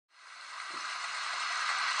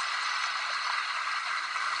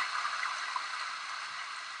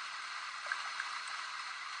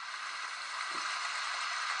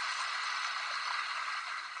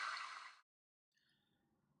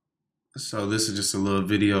So this is just a little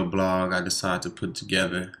video blog I decided to put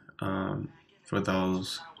together for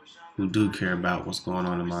those who do care about what's going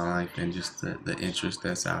on in my life and just the interest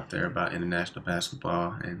that's out there about international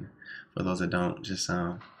basketball. And for those that don't, just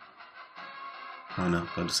I don't know,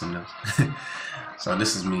 go do something else. So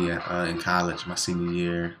this is me in college, my senior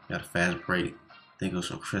year. Got a fast break. I think it was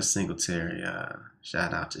from Chris Singletary.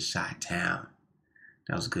 Shout out to Chi-Town.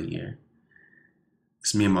 That was a good year.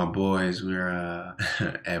 It's me and my boys. We're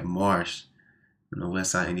at Marsh in the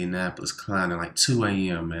west side of Indianapolis, climbing like 2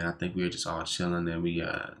 a.m., man. I think we were just all chilling, and we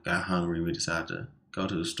got hungry. We decided to go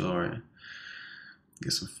to the store and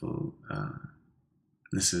get some food.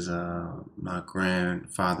 This is my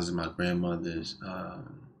grandfather's and my grandmother's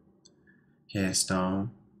headstone,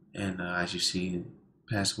 and as you see,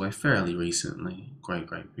 passed away fairly recently. Great,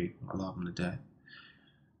 great people. I love them to death.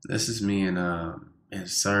 This is me in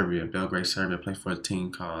Serbia, Belgrade, Serbia. I played for a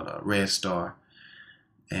team called Red Star.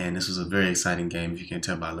 And this was a very exciting game, if you can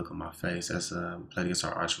tell by the look on my face. That's played against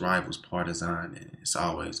our arch rivals, Partizan, and it's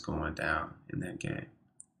always going down in that game.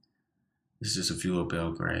 This is just a view of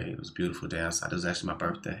Belgrade. It was a beautiful day outside. It was actually my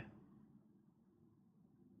birthday.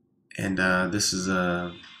 And this is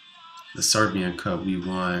the Serbian Cup we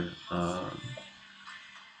won. I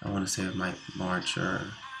want to say it might March or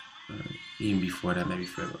even before that, maybe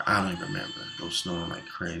February. I don't even remember. It was snowing like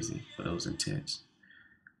crazy, but it was intense.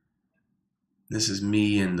 This is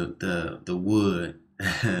me and the wood,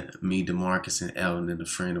 me, DeMarcus, and Elton, and a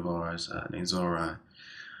friend of ours named Zoran.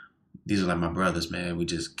 These are like my brothers, man. We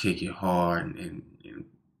just kick it hard and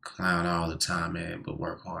clown all the time, man, but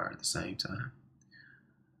work hard at the same time.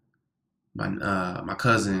 My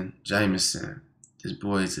cousin Jameson, this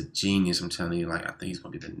boy is a genius. I'm telling you, like I think he's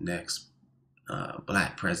gonna be the next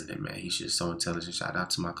black president, man. He's just so intelligent. Shout out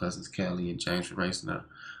to my cousins Kelly and James for raising a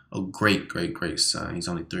great, great, great son. He's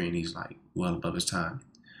only 3 and he's like well above his time.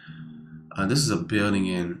 This is a building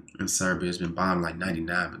in Serbia. It's been bombed like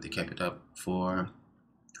 99, but they kept it up for,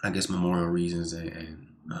 I guess, memorial reasons and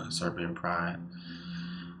Serbian pride.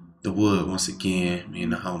 The wood, once again, me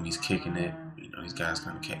and the homies kicking it. You know, these guys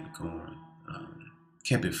kind of kept it going.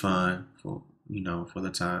 Kept it fun for, for the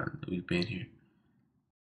time that we've been here.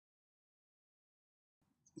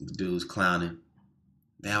 The dudes clowning.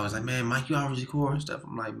 They always like, man, Mike, you always record and stuff.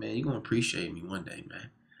 I'm like, man, you're going to appreciate me one day, man.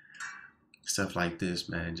 Stuff like this,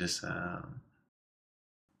 man. Just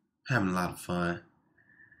having a lot of fun.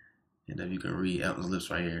 And if you can read Elton's lips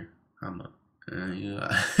right here, I'm a,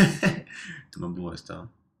 to my boys, though.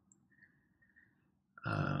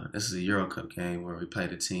 This is a Euro Cup game where we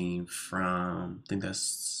played a team from, I think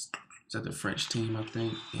is that the French team, I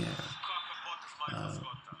think? Yeah.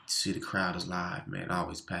 See the crowd is live, man.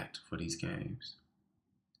 Always packed for these games.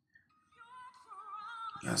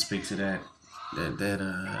 Gotta speak to that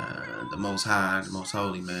the Most High, the Most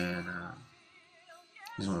Holy, man.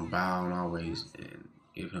 Just want to bow and always and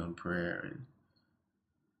give him prayer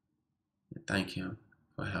and thank him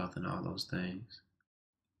for health and all those things.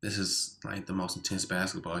 This is like the most intense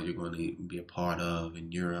basketball you're going to be a part of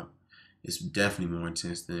in Europe. It's definitely more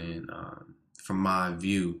intense than, from my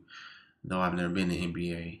view, though I've never been to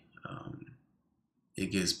NBA.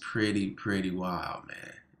 It gets pretty wild,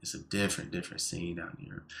 man. It's a different scene out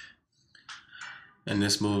here. And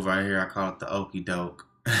this move right here, I call it the okey doke.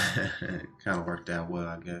 Kind of worked out well,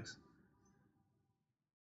 I guess.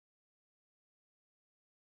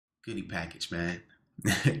 Goodie package, man.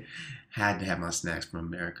 Had to have my snacks from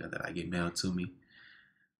America that I get mailed to me.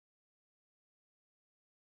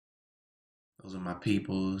 Those are my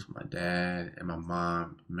peoples, my dad and my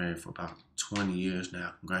mom. Been married for about 20 years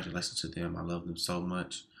now. Congratulations to them. I love them so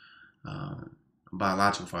much. My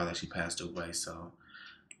biological father actually passed away, so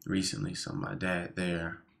recently, so my dad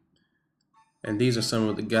there. And these are some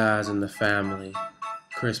of the guys in the family.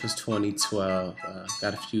 Christmas 2012.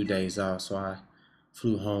 Got a few days off, so I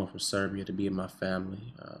flew home from Serbia to be with my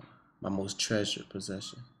family. My most treasured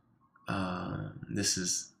possession. This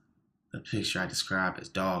is a picture I describe as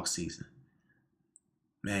dog season.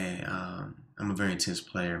 Man, I'm a very intense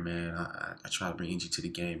player, man. I try to bring energy to the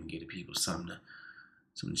game and give the people something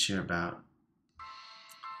to cheer about.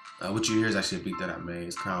 What you hear is actually a beat that I made.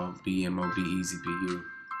 It's called BMO, Be Easy, Be You.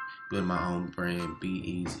 Build my own brand, Be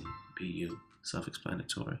Easy, Be You.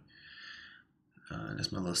 Self-explanatory.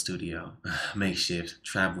 That's my little studio, makeshift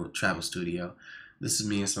travel studio. This is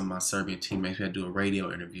me and some of my Serbian teammates. We had to do a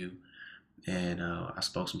radio interview, and I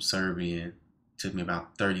spoke some Serbian. Took me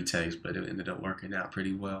about 30 takes, but it ended up working out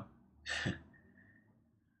pretty well.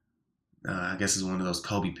 I guess it's one of those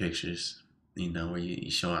Kobe pictures, where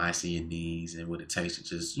you're showing ice in your knees and what it takes to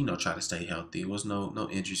just, try to stay healthy. It was no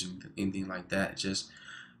injuries or anything like that. Just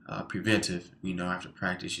preventive. You know, after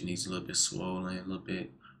practice, your knees a little bit swollen, a little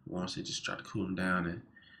bit warm, so just try to cool them down and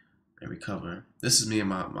recover. This is me and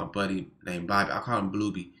my buddy named Bobby. I call him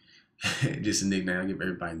Blueby. Just a nickname. I give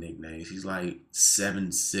everybody nicknames. He's like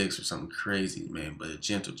 7'6" or something crazy, man, but a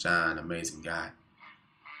gentle giant, amazing guy.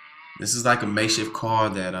 This is like a makeshift car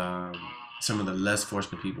that some of the less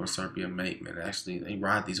fortunate people in Serbia make, man. Actually, they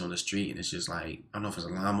ride these on the street, and it's just like, I don't know if it's a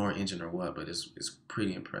lawnmower engine or what, but it's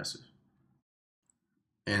pretty impressive.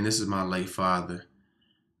 And this is my late father.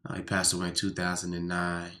 He passed away in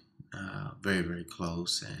 2009. Very, very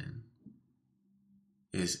close, and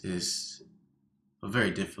it's a very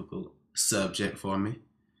difficult subject for me.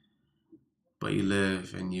 But you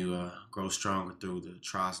live and you grow stronger through the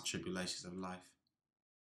trials and tribulations of life.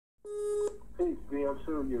 Peace be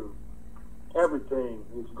unto you. Everything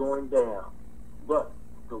is going down, but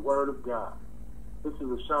the word of God. This is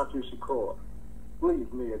Ashanti Shakur.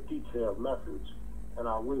 Leave me a detailed message, and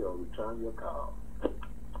I will return your call.